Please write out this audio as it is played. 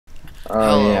Oh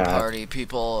Hello, yeah. party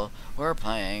people. We're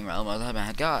playing Realm of the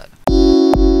Mad God.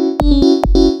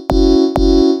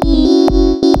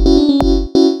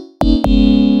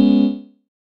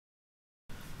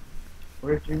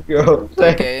 Where'd you go?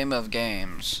 The game of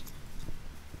games.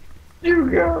 You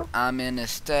go. I'm in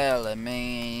Estella,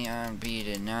 man. I'm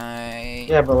beating night.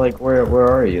 Yeah, but like, where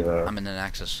are you though? I'm in the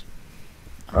Nexus.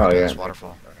 I'm right Oh by yeah. this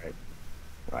waterfall. Alright.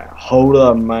 Right. Hold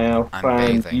up, man. I'll I'm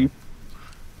find bathing. you.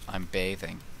 I'm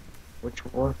bathing. Which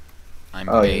one? I'm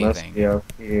Oh, you must bathing. be up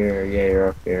here. Yeah, you're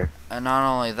up here. And not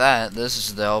only that, this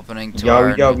is the opening to Yo,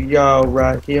 our yo, new... yo!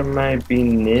 Right here might be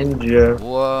Ninja.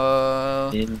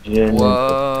 Whoa. Ninja.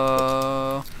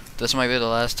 Whoa. This might be the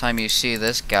last time you see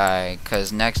this guy,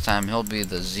 because next time he'll be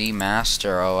the Z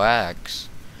Master OX.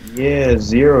 Yeah,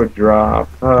 zero drop.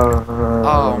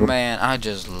 Oh man, I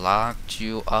just locked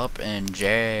you up in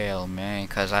jail, man,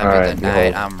 cause I be the Alright,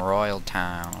 knight, behold. I'm Royal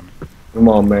Town. Come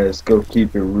on, man. Let's go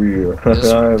keep it real.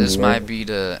 This Man. might be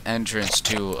the entrance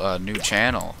to a new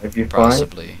channel, If you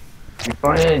possibly.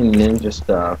 find any ninja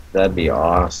stuff, that'd be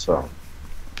awesome.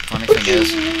 Funny thing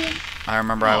is, I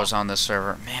remember I was on this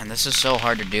server. Man, this is so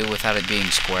hard to do without it being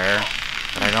square.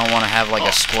 But I don't want to have like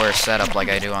a square setup like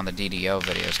I do on the DDO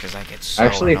videos, cause that gets so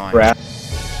Actually, annoying.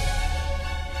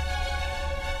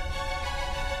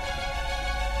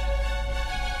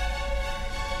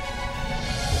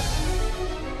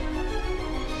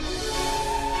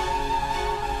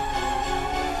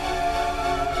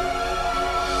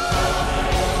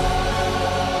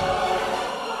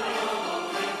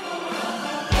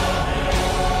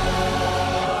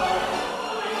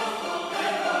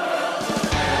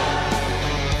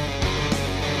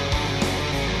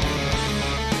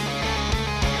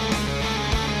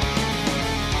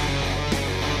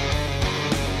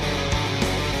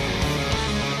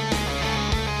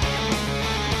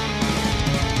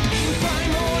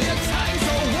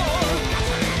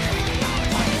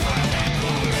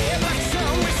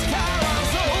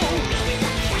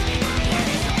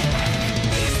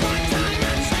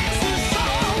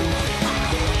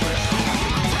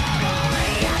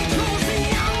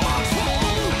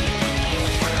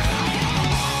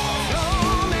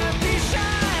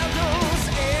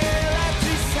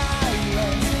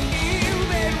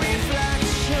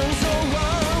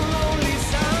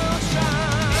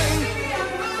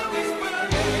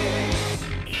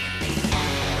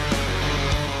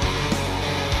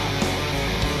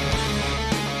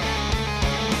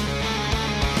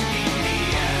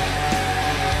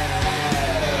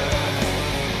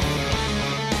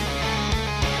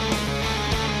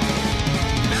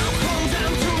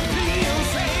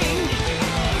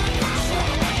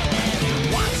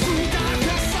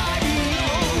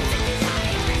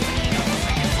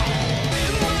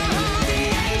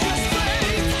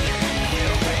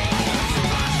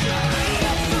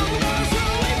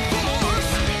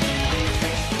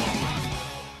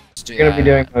 You're gonna be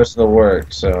doing most of the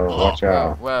work, so watch Whoa,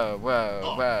 out. whoa,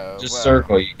 whoa, whoa, Just whoa.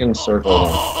 circle. You can circle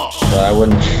them, but I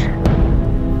wouldn't.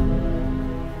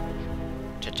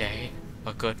 Today,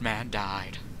 a good man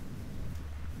died.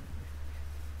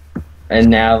 And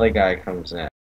now the guy comes in.